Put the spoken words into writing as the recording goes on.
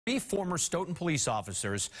Three former Stoughton police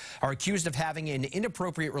officers are accused of having an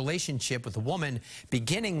inappropriate relationship with a woman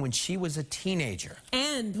beginning when she was a teenager.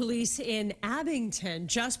 And police in Abington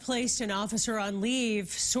just placed an officer on leave,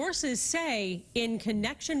 sources say, in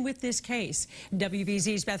connection with this case.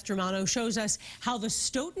 WBZ's Beth Germano shows us how the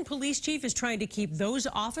Stoughton police chief is trying to keep those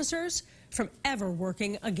officers from ever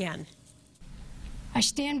working again. I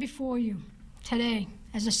stand before you today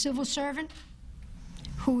as a civil servant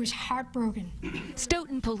who is heartbroken.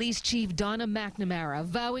 Stoughton Police Chief Donna McNamara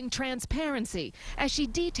vowing transparency as she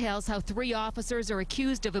details how three officers are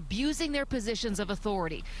accused of abusing their positions of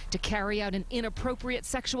authority to carry out an inappropriate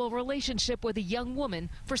sexual relationship with a young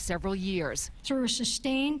woman for several years. Through a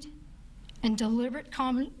sustained and deliberate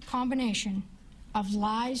combination of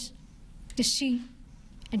lies, deceit,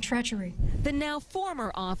 and treachery. The now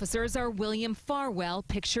former officers are William Farwell,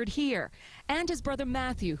 pictured here, and his brother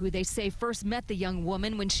Matthew, who they say first met the young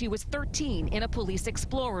woman when she was 13 in a Police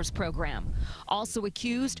Explorers program. Also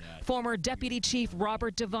accused, former Deputy Chief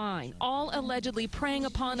Robert Devine, all allegedly preying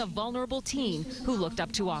upon a vulnerable teen who looked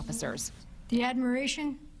up to officers. The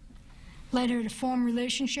admiration led her to form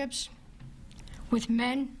relationships with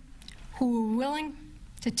men who were willing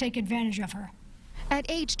to take advantage of her. At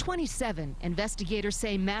age 27, investigators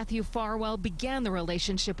say Matthew Farwell began the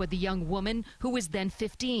relationship with the young woman who was then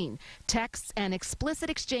 15. Texts and explicit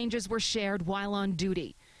exchanges were shared while on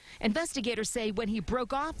duty. Investigators say when he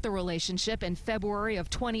broke off the relationship in February of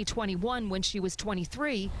 2021 when she was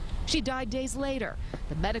 23, she died days later.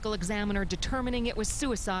 The medical examiner determining it was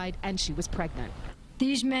suicide and she was pregnant.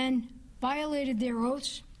 These men violated their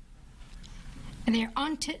oaths and they are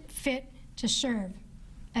unfit to serve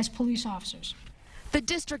as police officers. The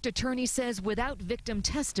district attorney says without victim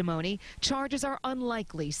testimony, charges are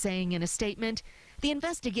unlikely, saying in a statement, the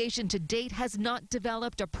investigation to date has not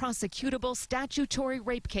developed a prosecutable statutory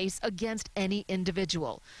rape case against any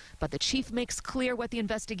individual. But the chief makes clear what the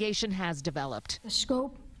investigation has developed. The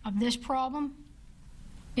scope of this problem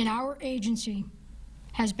in our agency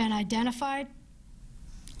has been identified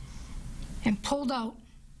and pulled out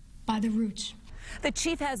by the roots. The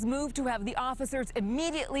chief has moved to have the officers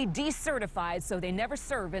immediately decertified so they never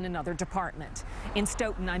serve in another department. In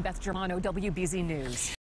Stoughton, I'm Beth Germano, WBZ News.